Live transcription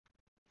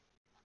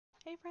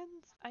Hey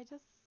friends, I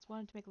just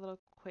wanted to make a little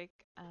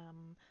quick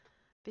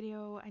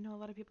video. I know a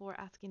lot of people were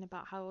asking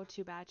about how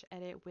to batch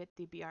edit with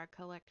the BR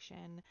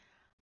collection.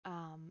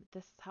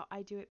 This is how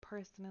I do it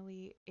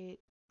personally.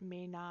 It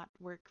may not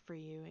work for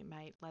you. It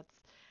might. Let's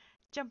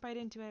jump right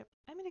into it.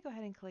 I'm going to go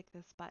ahead and click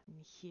this button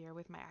here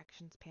with my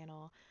actions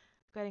panel.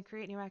 Go ahead and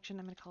create new action.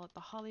 I'm going to call it the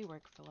Holly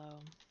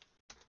workflow.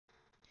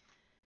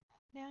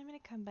 Now I'm going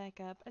to come back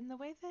up, and the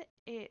way that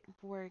it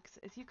works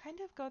is you kind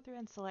of go through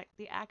and select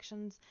the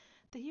actions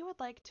that you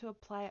would like to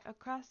apply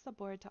across the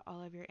board to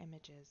all of your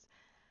images.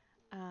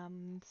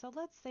 So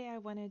let's say I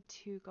wanted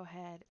to go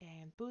ahead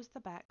and boost the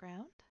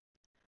background,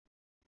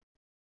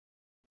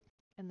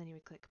 and then you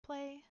would click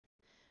play.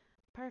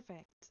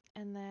 Perfect.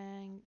 And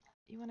then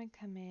you want to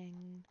come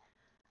in,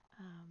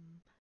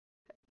 um,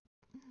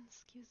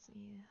 excuse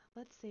me,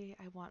 let's say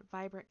I want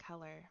vibrant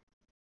color.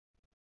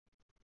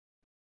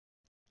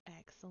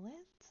 Excellent.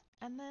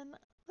 And then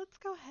let's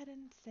go ahead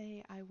and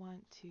say I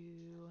want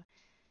to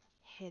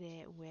hit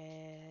it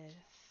with,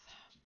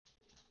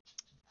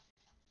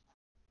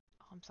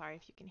 oh, I'm sorry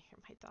if you can hear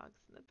my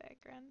dogs in the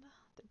background.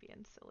 They're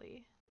being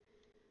silly.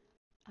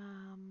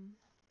 Um,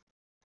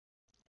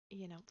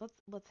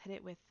 let's hit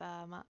it with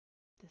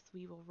this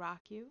 "We Will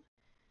Rock You."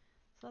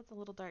 So that's a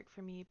little dark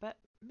for me, but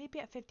maybe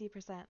at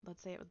 50%,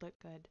 let's say it would look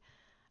good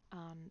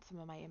on some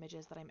of my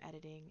images that I'm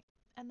editing.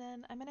 And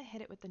then I'm gonna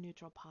hit it with the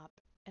neutral pop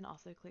and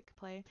also click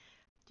play.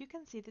 You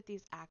can see that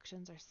these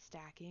actions are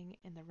stacking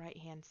in the right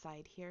hand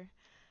side here.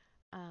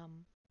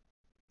 Um,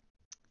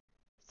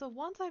 so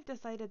once I've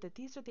decided that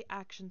these are the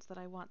actions that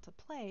I want to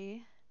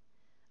play,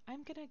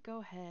 I'm gonna go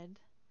ahead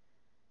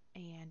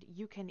and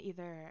you can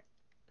either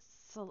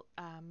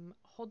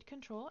hold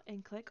control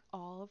and click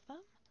all of them,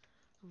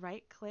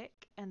 right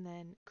click and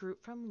then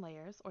group from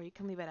layers, or you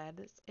can leave it as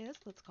is.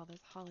 Let's call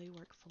this Holly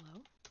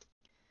workflow.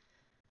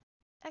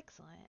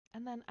 Excellent.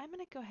 And then I'm going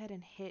to go ahead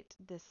and hit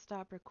this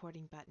stop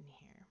recording button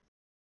here.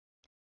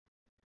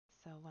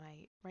 So when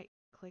I right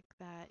click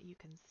that, you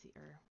can see,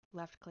 or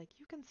left click,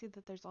 you can see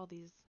that there's all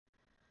these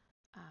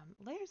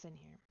layers in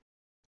here.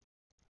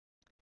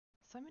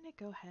 So I'm going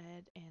to go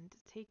ahead and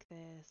take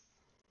this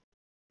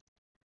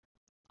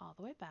all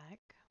the way back,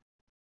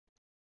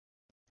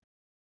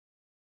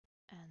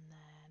 and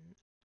then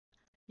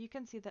you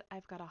can see that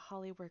I've got a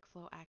Holly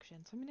workflow action.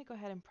 So I'm going to go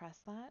ahead and press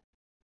that.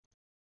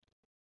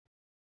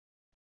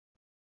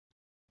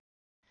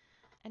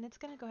 And it's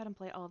going to go ahead and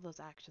play all of those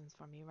actions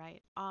for me,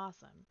 right?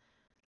 Awesome.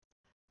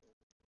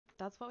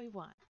 That's what we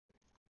want.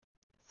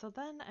 So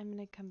then I'm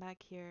going to come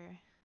back here,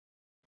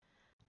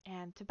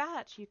 and to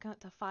batch, you go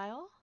to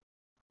File,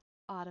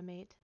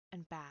 Automate,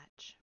 and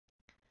Batch.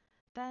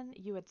 Then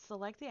you would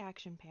select the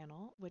action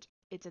panel, which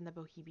it's in the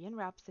Bohemian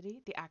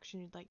Rhapsody, the action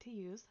you'd like to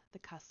use, the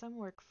custom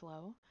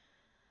workflow,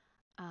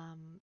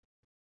 um,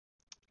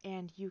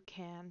 and you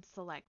can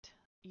select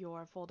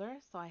your folder.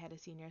 So I had a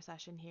senior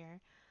session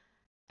here,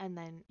 and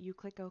then you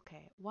click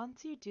OK.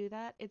 Once you do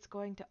that, it's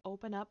going to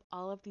open up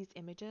all of these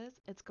images.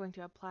 It's going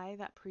to apply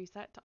that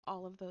preset to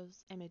all of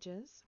those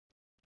images.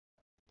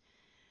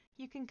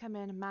 You can come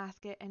in,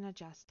 mask it, and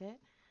adjust it.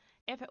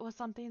 If it was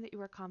something that you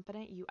were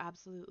confident you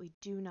absolutely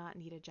do not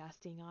need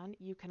adjusting on,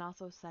 you can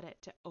also set it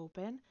to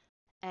open,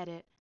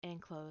 edit, and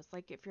close.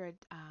 Like if you're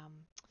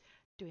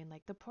doing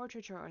like the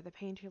portraiture or the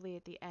painterly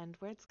at the end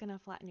where it's going to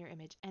flatten your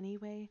image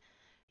anyway,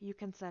 you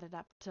can set it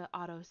up to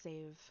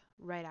auto-save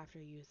right after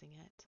using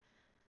it.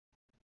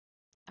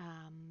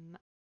 Um,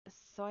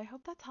 so I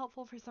hope that's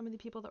helpful for some of the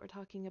people that were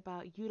talking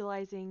about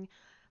utilizing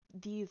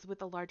these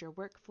with a larger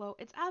workflow.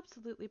 It's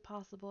absolutely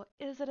possible.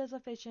 Is it as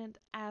efficient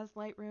as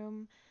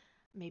Lightroom?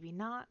 Maybe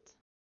not,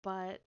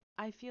 but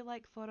I feel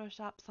like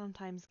Photoshop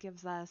sometimes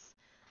gives us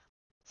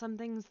some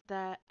things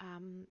that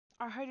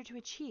are harder to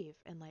achieve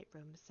in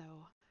Lightroom. So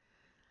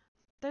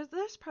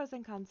there's pros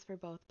and cons for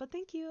both. But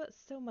thank you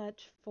so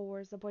much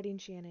for supporting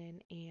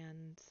Shannon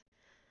and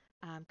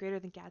Greater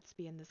Than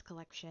Gatsby in this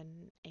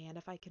collection. And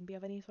if I can be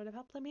of any sort of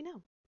help, let me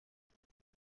know.